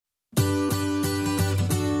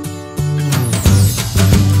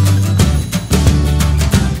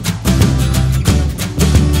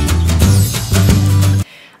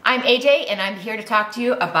AJ, and I'm here to talk to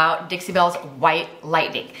you about Dixie Belle's White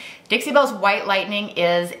Lightning. Dixie Belle's White Lightning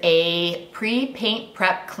is a pre-paint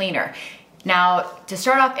prep cleaner. Now, to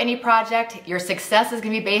start off any project, your success is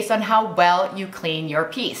going to be based on how well you clean your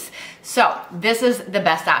piece. So this is the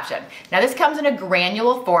best option. Now this comes in a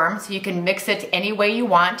granule form, so you can mix it any way you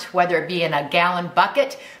want, whether it be in a gallon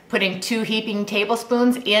bucket, putting 2 heaping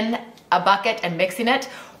tablespoons in a bucket and mixing it,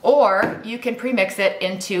 or you can pre-mix it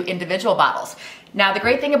into individual bottles. Now the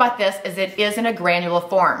great thing about this is it is in a granule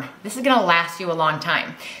form. This is gonna last you a long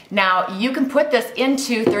time. Now you can put this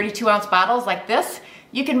into 32-ounce bottles like this.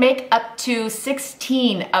 You can make up to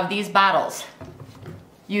 16 of these bottles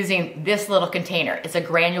using this little container. It's a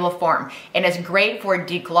granule form, and it's great for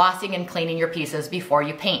deglossing and cleaning your pieces before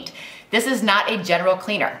you paint. This is not a general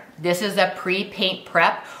cleaner. This is a pre-paint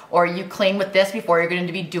prep, or you clean with this before you're going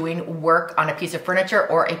to be doing work on a piece of furniture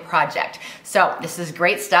or a project. So this is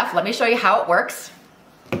great stuff. Let me show you how it works.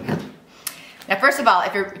 Now, first of all,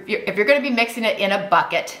 if you're going to be mixing it in a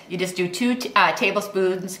bucket, you just do 2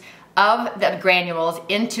 tablespoons of the granules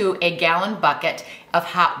into a gallon bucket of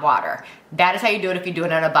hot water. That is how you do it if you do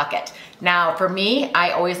it in a bucket. Now for me,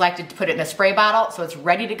 I always like to put it in a spray bottle so it's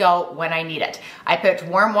ready to go when I need it. I put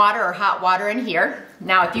warm water or hot water in here.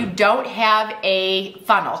 Now if you don't have a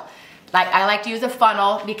funnel, like I like to use a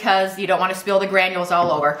funnel because you don't want to spill the granules all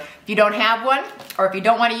over. If you don't have one, or if you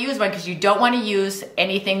don't want to use one because you don't want to use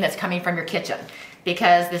anything that's coming from your kitchen,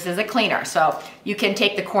 because this is a cleaner. So you can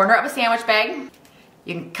take the corner of a sandwich bag,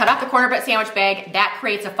 you can cut off the corner of a sandwich bag, that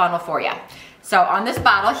creates a funnel for you. So on this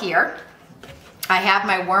bottle here, I have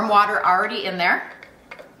my warm water already in there,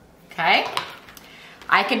 okay?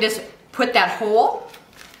 I can just put that hole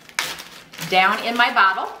down in my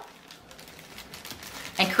bottle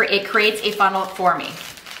and it creates a funnel for me.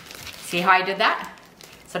 See how I did that?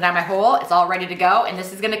 So now my hole is all ready to go, and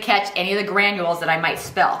this is gonna catch any of the granules that I might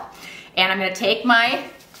spill. And I'm gonna take my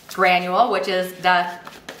granule, which is the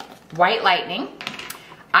White Lightning.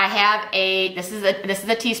 I have this is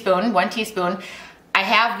a teaspoon, 1 teaspoon. I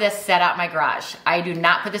have this set out in my garage. I do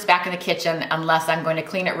not put this back in the kitchen unless I'm going to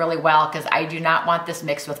clean it really well, because I do not want this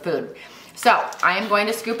mixed with food. So I am going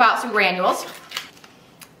to scoop out some granules.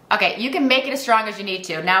 Okay, you can make it as strong as you need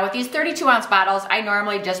to. Now with these 32-ounce bottles, I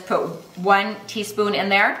normally just put 1 teaspoon in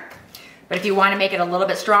there. But if you want to make it a little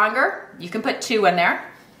bit stronger, you can put 2 in there.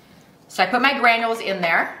 So I put my granules in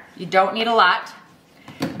there. You don't need a lot.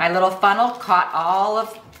 My little funnel caught all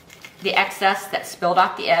of the excess that spilled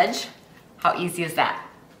off the edge. How easy is that?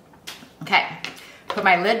 Okay, put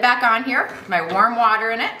my lid back on here, my warm water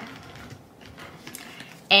in it,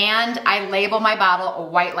 and I label my bottle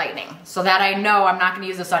White Lightning so that I know I'm not gonna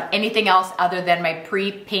use this on anything else other than my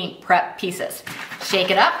pre-paint prep pieces. Shake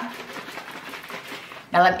it up.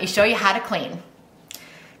 Now let me show you how to clean.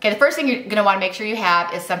 Okay, the first thing you're gonna wanna make sure you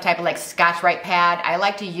have is some type of like Scotch-Brite pad. I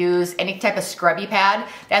like to use any type of scrubby pad.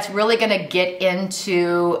 That's really gonna get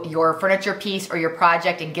into your furniture piece or your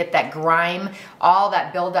project and get that grime, all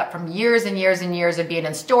that buildup from years and years and years of being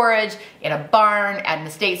in storage, in a barn, at an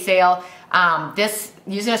estate sale.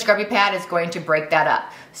 Using a scrubby pad is going to break that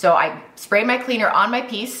up. So I spray my cleaner on my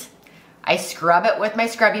piece, I scrub it with my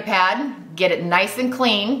scrubby pad, get it nice and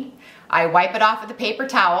clean, I wipe it off with a paper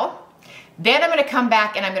towel. Then I'm gonna come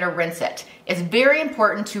back and I'm gonna rinse it. It's very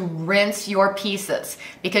important to rinse your pieces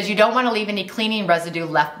because you don't wanna leave any cleaning residue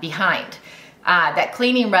left behind. That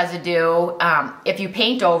cleaning residue, if you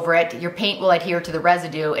paint over it, your paint will adhere to the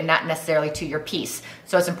residue and not necessarily to your piece.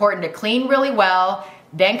 So it's important to clean really well,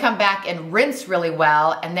 then come back and rinse really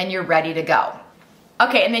well, and then you're ready to go.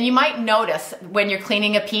 Okay, and then you might notice when you're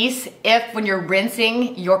cleaning a piece, if when you're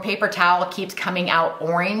rinsing, your paper towel keeps coming out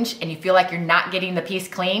orange and you feel like you're not getting the piece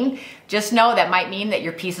clean, just know that might mean that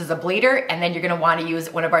your piece is a bleeder, and then you're gonna wanna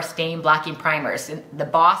use one of our stain blocking primers, the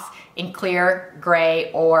Boss in clear, gray,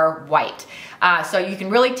 or white. So you can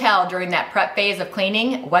really tell during that prep phase of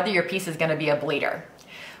cleaning whether your piece is gonna be a bleeder.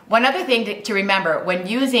 One other thing to remember when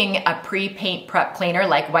using a pre-paint prep cleaner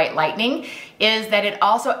like White Lightning is that it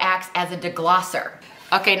also acts as a deglosser.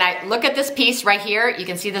 Okay, now look at this piece right here. You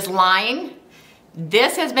can see this line.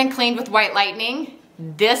 This has been cleaned with White Lightning.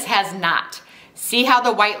 This has not. See how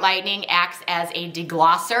the White Lightning acts as a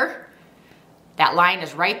deglosser? That line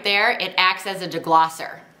is right there. It acts as a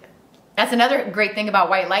deglosser. That's another great thing about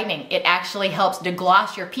White Lightning. It actually helps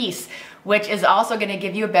degloss your piece, which is also gonna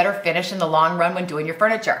give you a better finish in the long run when doing your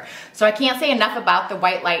furniture. So I can't say enough about the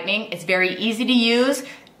White Lightning. It's very easy to use.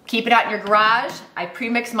 Keep it out in your garage. I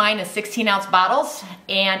pre-mix mine in 16-ounce bottles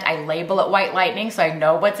and I label it White Lightning so I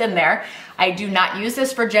know what's in there. I do not use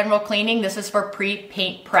this for general cleaning. This is for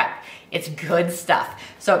pre-paint prep. It's good stuff.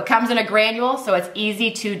 So it comes in a granule, so it's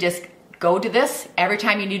easy to just go to this every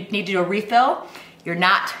time you need to do a refill. You're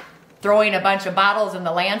not throwing a bunch of bottles in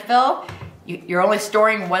the landfill. You're only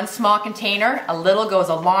storing one small container. A little goes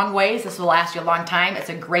a long ways. This will last you a long time. It's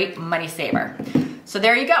a great money saver. So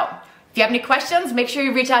there you go. If you have any questions, make sure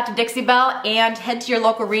you reach out to Dixie Belle and head to your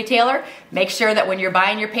local retailer. Make sure that when you're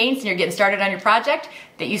buying your paints and you're getting started on your project,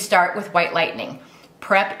 that you start with White Lightning.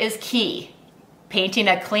 Prep is key. Painting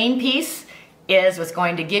a clean piece is what's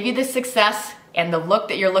going to give you the success and the look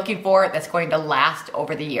that you're looking for that's going to last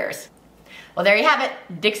over the years. Well, there you have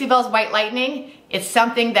it. Dixie Belle's White Lightning is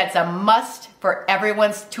something that's a must for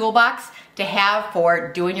everyone's toolbox to have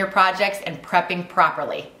for doing your projects and prepping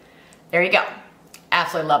properly. There you go.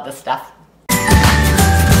 Absolutely love this stuff.